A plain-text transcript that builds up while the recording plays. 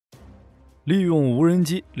利用无人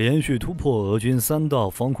机连续突破俄军3道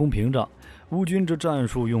防空屏障，乌军这战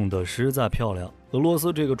术用的实在漂亮。俄罗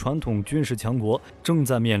斯这个传统军事强国正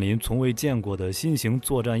在面临从未见过的新型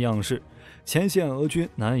作战样式，前线俄军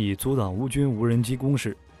难以阻挡乌军无人机攻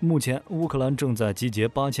势。目前，乌克兰正在集结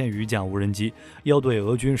8000余架无人机，要对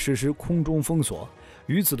俄军实施空中封锁。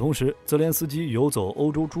与此同时，泽连斯基游走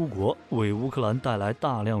欧洲诸国，为乌克兰带来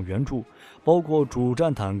大量援助，包括主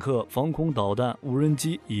战坦克、防空导弹、无人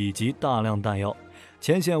机以及大量弹药。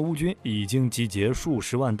前线乌军已经集结数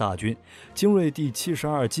十万大军，精锐第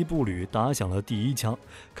72机步旅打响了第一枪，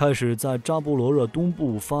开始在扎波罗热东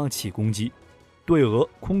部发起攻击。对俄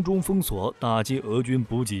空中封锁打击俄军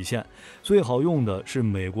补给线，最好用的是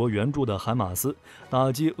美国援助的海马斯；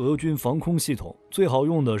打击俄军防空系统，最好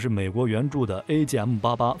用的是美国援助的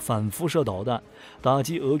AGM-88 反辐射导弹；打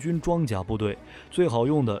击俄军装甲部队，最好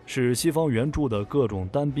用的是西方援助的各种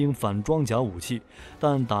单兵反装甲武器；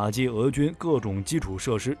但打击俄军各种基础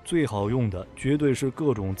设施，最好用的绝对是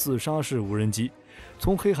各种自杀式无人机。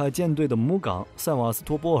从黑海舰队的母港塞瓦斯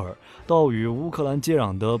托波尔到与乌克兰接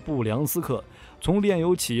壤的布良斯克，从炼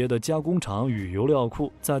油企业的加工厂与油料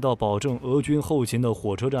库，再到保证俄军后勤的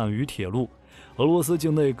火车站与铁路，俄罗斯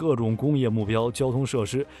境内各种工业目标、交通设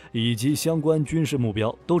施以及相关军事目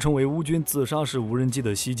标都成为乌军自杀式无人机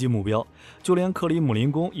的袭击目标，就连克里姆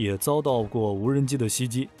林宫也遭到过无人机的袭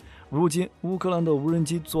击。如今，乌克兰的无人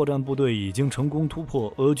机作战部队已经成功突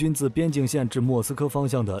破俄军自边境线至莫斯科方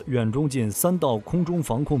向的远中近3道空中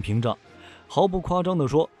防控屏障。毫不夸张地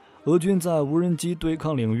说，俄军在无人机对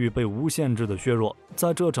抗领域被无限制的削弱，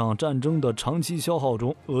在这场战争的长期消耗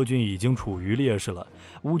中，俄军已经处于劣势了。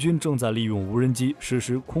乌军正在利用无人机实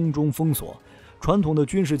施空中封锁。传统的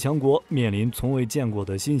军事强国面临从未见过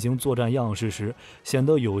的新型作战样式时，显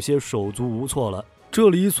得有些手足无措了。这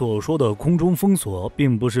里所说的空中封锁，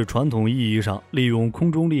并不是传统意义上利用空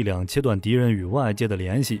中力量切断敌人与外界的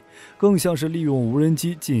联系，更像是利用无人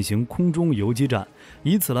机进行空中游击战，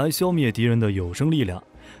以此来消灭敌人的有生力量。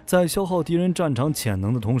在消耗敌人战场潜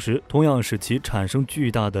能的同时，同样使其产生巨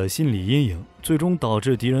大的心理阴影，最终导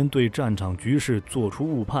致敌人对战场局势做出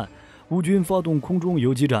误判。乌军发动空中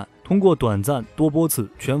游击战，通过短暂、多波次、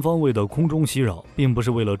全方位的空中袭扰，并不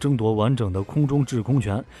是为了争夺完整的空中制空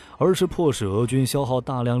权，而是迫使俄军消耗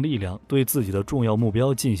大量力量对自己的重要目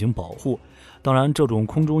标进行保护。当然，这种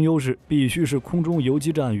空中优势必须是空中游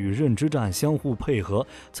击战与认知战相互配合，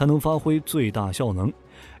才能发挥最大效能。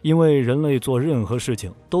因为人类做任何事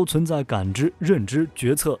情都存在感知、认知、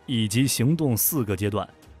决策以及行动4个阶段。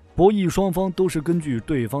博弈双方都是根据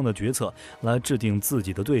对方的决策来制定自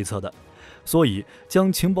己的对策的，所以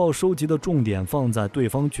将情报收集的重点放在对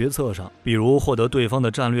方决策上，比如获得对方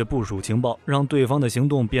的战略部署情报，让对方的行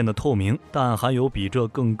动变得透明。但还有比这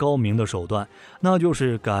更高明的手段，那就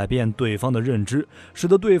是改变对方的认知，使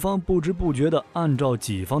得对方不知不觉地按照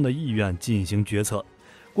己方的意愿进行决策。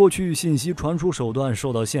过去信息传输手段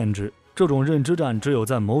受到限制，这种认知战只有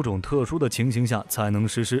在某种特殊的情形下才能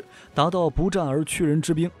实施，达到不战而屈人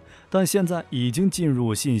之兵。但现在已经进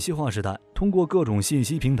入信息化时代，通过各种信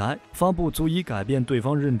息平台发布足以改变对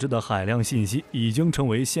方认知的海量信息，已经成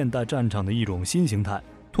为现代战场的一种新形态。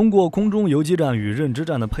通过空中游击战与认知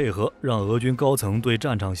战的配合，让俄军高层对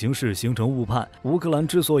战场形势形成误判。乌克兰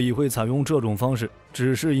之所以会采用这种方式，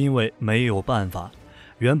只是因为没有办法。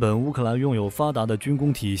原本乌克兰拥有发达的军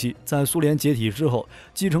工体系，在苏联解体之后，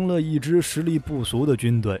继承了一支实力不俗的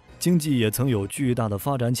军队，经济也曾有巨大的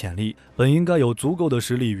发展潜力，本应该有足够的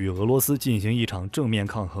实力与俄罗斯进行一场正面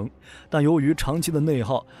抗衡。但由于长期的内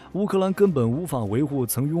耗，乌克兰根本无法维护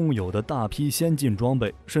曾拥有的大批先进装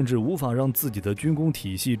备，甚至无法让自己的军工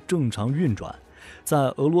体系正常运转。在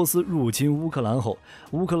俄罗斯入侵乌克兰后，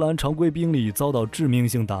乌克兰常规兵力遭到致命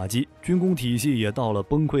性打击，军工体系也到了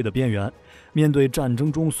崩溃的边缘。面对战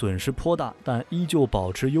争中损失颇大但依旧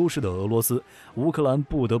保持优势的俄罗斯，乌克兰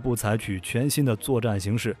不得不采取全新的作战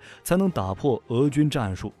形式，才能打破俄军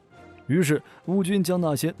战术。于是，乌军将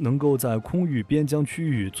那些能够在空域边疆区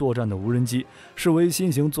域作战的无人机，视为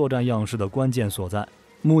新型作战样式的关键所在。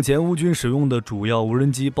目前乌军使用的主要无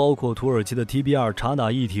人机包括土耳其的 TB2 察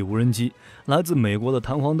打一体无人机，来自美国的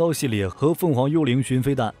弹簧刀系列和凤凰幽灵巡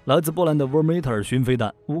飞弹，来自波兰的 Vermeter 巡飞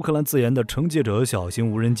弹，乌克兰自研的承接者小型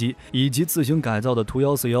无人机，以及自行改造的图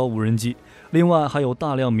141无人机。另外还有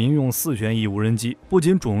大量民用4旋翼无人机，不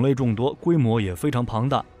仅种类众多，规模也非常庞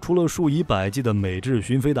大。除了数以百计的美制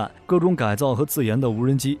巡飞弹，各种改造和自研的无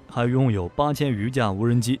人机，还拥有8000余架无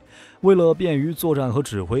人机。为了便于作战和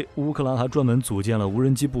指挥，乌克兰还专门组建了无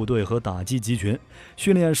人机部队和打击集群，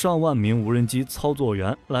训练上万名无人机操作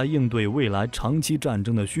员来应对未来长期战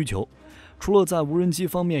争的需求。除了在无人机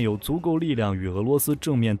方面有足够力量与俄罗斯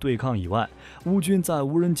正面对抗以外，乌军在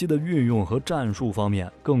无人机的运用和战术方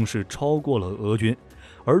面更是超过了俄军，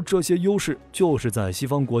而这些优势就是在西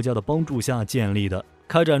方国家的帮助下建立的。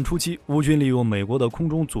开战初期，乌军利用美国的空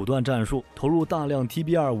中阻断战术，投入大量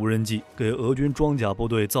TB2 无人机，给俄军装甲部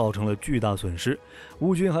队造成了巨大损失。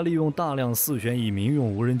乌军还利用大量4旋翼民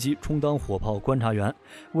用无人机充当火炮观察员，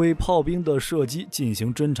为炮兵的射击进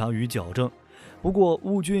行侦察与矫正。不过，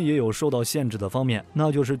乌军也有受到限制的方面，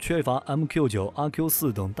那就是缺乏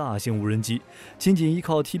MQ9、RQ4 等大型无人机，仅仅依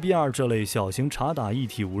靠 TB2 这类小型察打一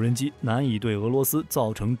体无人机，难以对俄罗斯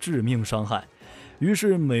造成致命伤害。于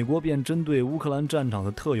是，美国便针对乌克兰战场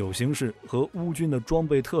的特有形势和乌军的装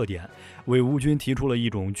备特点，为乌军提出了一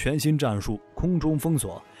种全新战术——空中封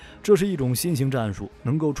锁。这是一种新型战术，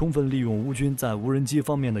能够充分利用乌军在无人机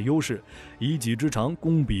方面的优势，以己之长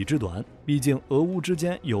攻彼之短。毕竟，俄乌之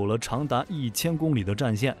间有了长达1000公里的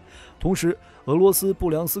战线，同时，俄罗斯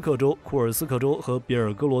布良斯克州、库尔斯克州和别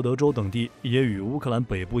尔哥罗德州等地也与乌克兰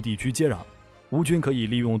北部地区接壤。乌军可以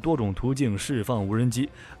利用多种途径释放无人机，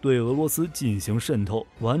对俄罗斯进行渗透，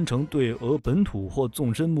完成对俄本土或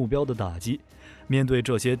纵深目标的打击。面对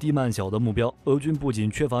这些低慢小的目标，俄军不仅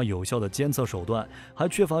缺乏有效的监测手段，还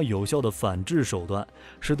缺乏有效的反制手段，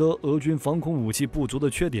使得俄军防空武器不足的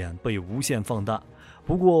缺点被无限放大。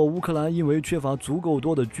不过，乌克兰因为缺乏足够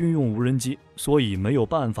多的军用无人机，所以没有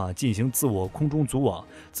办法进行自我空中组网、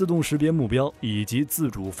自动识别目标以及自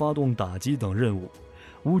主发动打击等任务。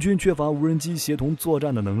乌军缺乏无人机协同作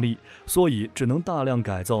战的能力，所以只能大量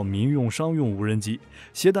改造民用、商用无人机，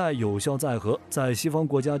携带有效载荷，在西方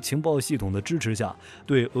国家情报系统的支持下，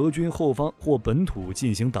对俄军后方或本土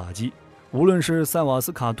进行打击。无论是塞瓦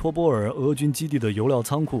斯卡托波尔俄军基地的油料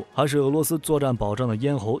仓库，还是俄罗斯作战保障的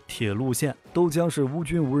咽喉铁路线，都将是乌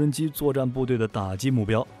军无人机作战部队的打击目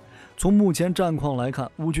标。从目前战况来看，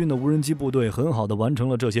乌军的无人机部队很好地完成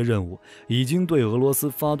了这些任务，已经对俄罗斯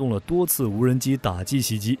发动了多次无人机打击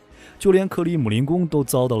袭击，就连克里姆林宫都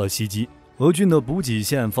遭到了袭击。俄军的补给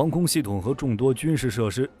线、防空系统和众多军事设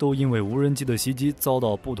施都因为无人机的袭击遭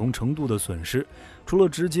到不同程度的损失。除了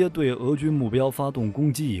直接对俄军目标发动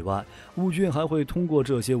攻击以外，乌军还会通过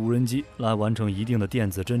这些无人机来完成一定的电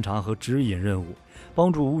子侦察和指引任务，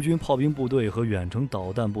帮助乌军炮兵部队和远程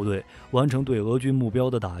导弹部队完成对俄军目标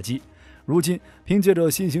的打击。如今，凭借着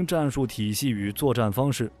新型战术体系与作战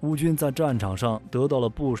方式，乌军在战场上得到了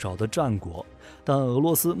不少的战果。但俄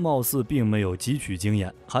罗斯貌似并没有汲取经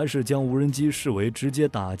验，还是将无人机视为直接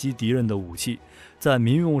打击敌人的武器。在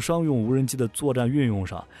民用、商用无人机的作战运用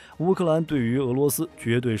上，乌克兰对于俄罗斯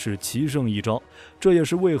绝对是奇胜一招。这也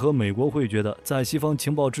是为何美国会觉得，在西方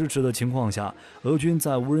情报支持的情况下，俄军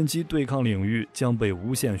在无人机对抗领域将被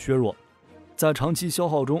无限削弱。在长期消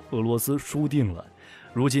耗中，俄罗斯输定了。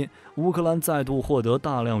如今，乌克兰再度获得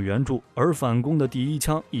大量援助，而反攻的第一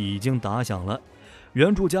枪已经打响了。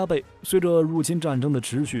援助加倍，随着入侵战争的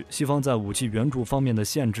持续，西方在武器援助方面的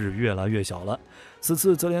限制越来越小了。此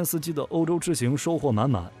次泽连斯基的欧洲之行收获满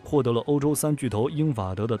满，获得了欧洲3巨头英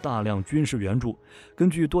法德的大量军事援助。根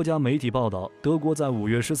据多家媒体报道，德国在5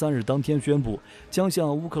月13日当天宣布，将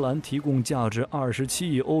向乌克兰提供价值27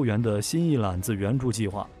亿欧元的新一揽子援助计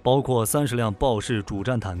划，包括30辆豹式主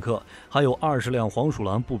战坦克，还有20辆黄鼠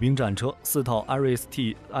狼步兵战车、4套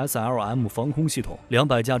IRIS-T SLM 防空系统、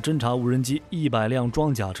200架侦察无人机、100辆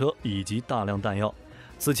装甲车以及大量弹药。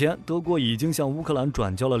此前，德国已经向乌克兰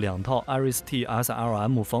转交了2套 IRIS-T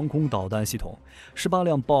SLM 防空导弹系统、18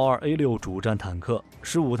辆豹 2A6 主战坦克、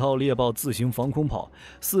15套猎豹自行防空炮、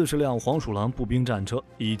40辆黄鼠狼步兵战车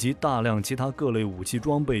以及大量其他各类武器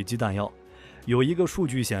装备及弹药。有一个数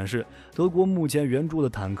据显示，德国目前援助的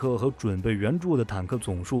坦克和准备援助的坦克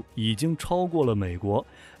总数已经超过了美国，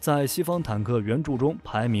在西方坦克援助中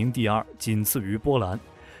排名第2，仅次于波兰。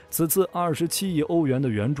此次27亿欧元的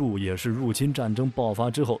援助也是入侵战争爆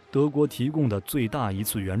发之后德国提供的最大一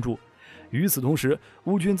次援助。与此同时，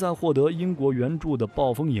乌军在获得英国援助的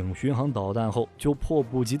暴风影巡航导弹后，就迫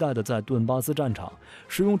不及待地在顿巴斯战场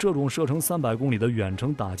使用这种射程300公里的远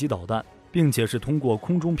程打击导弹，并且是通过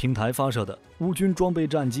空中平台发射的。乌军装备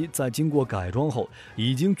战机在经过改装后，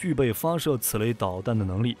已经具备发射此类导弹的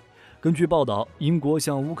能力。根据报道，英国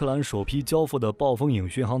向乌克兰首批交付的暴风影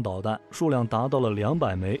巡航导弹数量达到了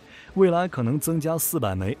200枚，未来可能增加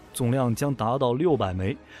400枚，总量将达到600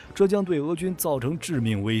枚，这将对俄军造成致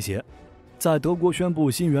命威胁。在德国宣布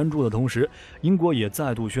新援助的同时，英国也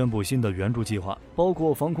再度宣布新的援助计划，包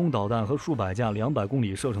括防空导弹和数百架200公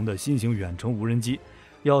里射程的新型远程无人机。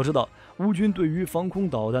要知道，乌军对于防空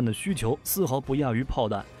导弹的需求丝毫不亚于炮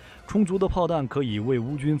弹。充足的炮弹可以为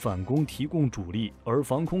乌军反攻提供主力，而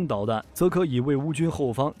防空导弹则可以为乌军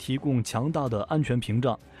后方提供强大的安全屏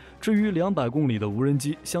障。至于200公里的无人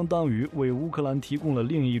机，相当于为乌克兰提供了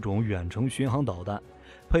另一种远程巡航导弹。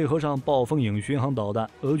配合上暴风影巡航导弹，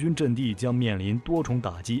俄军阵地将面临多重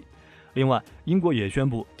打击。另外，英国也宣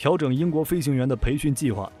布调整英国飞行员的培训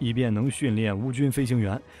计划，以便能训练乌军飞行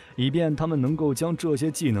员，以便他们能够将这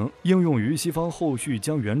些技能应用于西方后续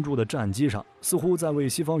将援助的战机上，似乎在为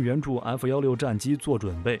西方援助 F-16战机做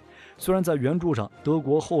准备。虽然在援助上德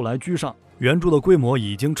国后来居上，援助的规模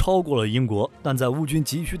已经超过了英国，但在乌军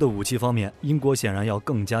急需的武器方面，英国显然要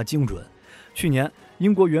更加精准。去年，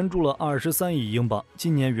英国援助了23亿英镑，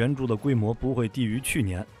今年援助的规模不会低于去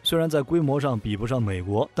年。虽然在规模上比不上美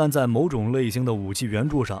国，但在某种类型的武器援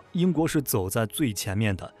助上，英国是走在最前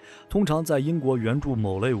面的。通常在英国援助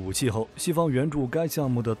某类武器后，西方援助该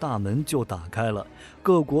项目的大门就打开了，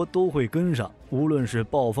各国都会跟上。无论是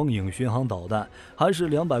暴风影巡航导弹，还是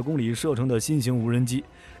200公里射程的新型无人机，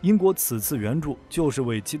英国此次援助就是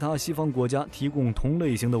为其他西方国家提供同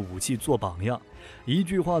类型的武器做榜样。一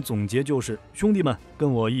句话总结就是：兄弟们，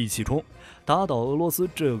跟我一起冲，打倒俄罗斯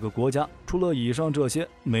这个国家。除了以上这些，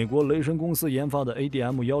美国雷神公司研发的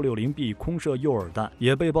ADM-160B 空射诱饵弹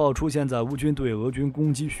也被曝出现在乌军对俄军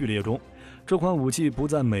攻击序列中。这款武器不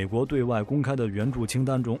在美国对外公开的援助清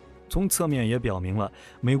单中，从侧面也表明了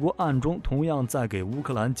美国暗中同样在给乌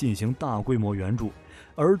克兰进行大规模援助。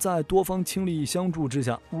而在多方倾力相助之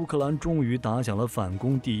下，乌克兰终于打响了反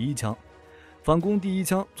攻第一枪。反攻第一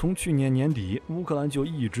枪，从去年年底，乌克兰就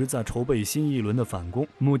一直在筹备新一轮的反攻，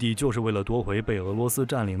目的就是为了夺回被俄罗斯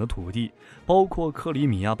占领的土地，包括克里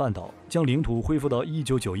米亚半岛，将领土恢复到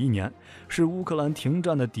1991年，是乌克兰停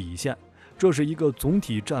战的底线。这是一个总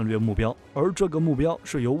体战略目标，而这个目标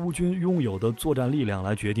是由乌军拥有的作战力量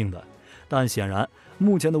来决定的。但显然，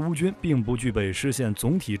目前的乌军并不具备实现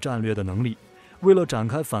总体战略的能力。为了展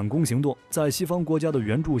开反攻行动，在西方国家的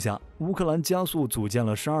援助下，乌克兰加速组建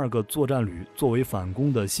了12个作战旅作为反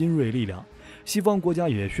攻的新锐力量。西方国家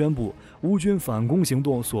也宣布，乌军反攻行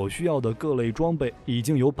动所需要的各类装备已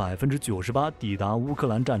经有 98% 抵达乌克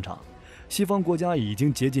兰战场。西方国家已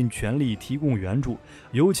经竭尽全力提供援助，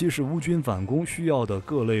尤其是乌军反攻需要的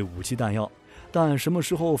各类武器弹药。但什么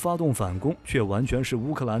时候发动反攻，却完全是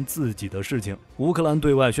乌克兰自己的事情。乌克兰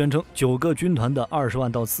对外宣称，9个军团的20万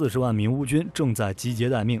到40万名乌军正在集结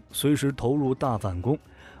待命，随时投入大反攻。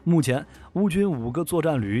目前，乌军5个作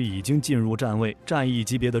战旅已经进入站位，战役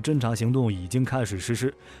级别的侦察行动已经开始实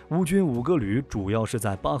施。乌军5个旅主要是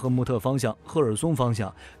在巴赫穆特方向、赫尔松方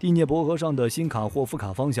向、第聂伯河上的新卡霍夫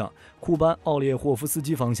卡方向、库班奥列霍夫斯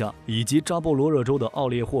基方向以及扎波罗热州的奥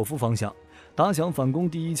列霍夫方向。打响反攻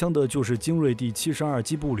第一枪的就是精锐第72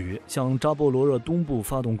机步旅向扎波罗热东部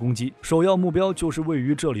发动攻击，首要目标就是位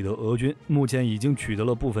于这里的俄军，目前已经取得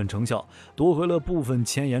了部分成效，夺回了部分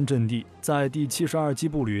前沿阵地。在第72机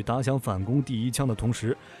步旅打响反攻第一枪的同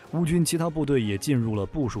时，乌军其他部队也进入了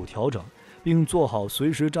部署调整，并做好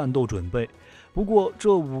随时战斗准备。不过，这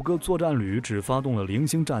5个作战旅只发动了零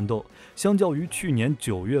星战斗，相较于去年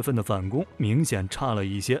9月份的反攻，明显差了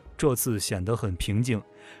一些。这次显得很平静。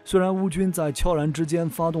虽然乌军在悄然之间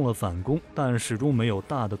发动了反攻，但始终没有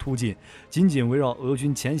大的突进，仅仅围绕俄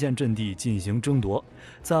军前线阵地进行争夺。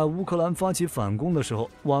在乌克兰发起反攻的时候，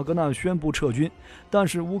瓦格纳宣布撤军，但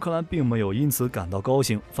是乌克兰并没有因此感到高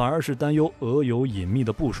兴，反而是担忧俄有隐秘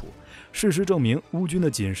的部署。事实证明，乌军的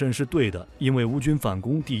谨慎是对的，因为乌军反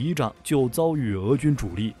攻第一仗就遭遇俄军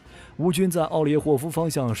主力。乌军在奥列霍夫方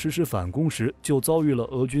向实施反攻时，就遭遇了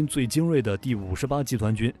俄军最精锐的第58集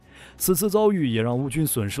团军。此次遭遇也让乌军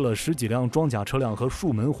损失了10几辆装甲车辆和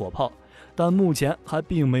数门火炮，但目前还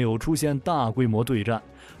并没有出现大规模对战。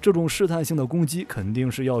这种试探性的攻击肯定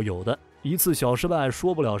是要有的，一次小失败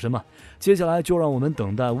说不了什么。接下来就让我们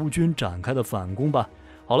等待乌军展开的反攻吧。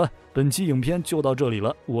好了，本期影片就到这里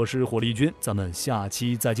了，我是火力军，咱们下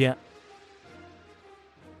期再见。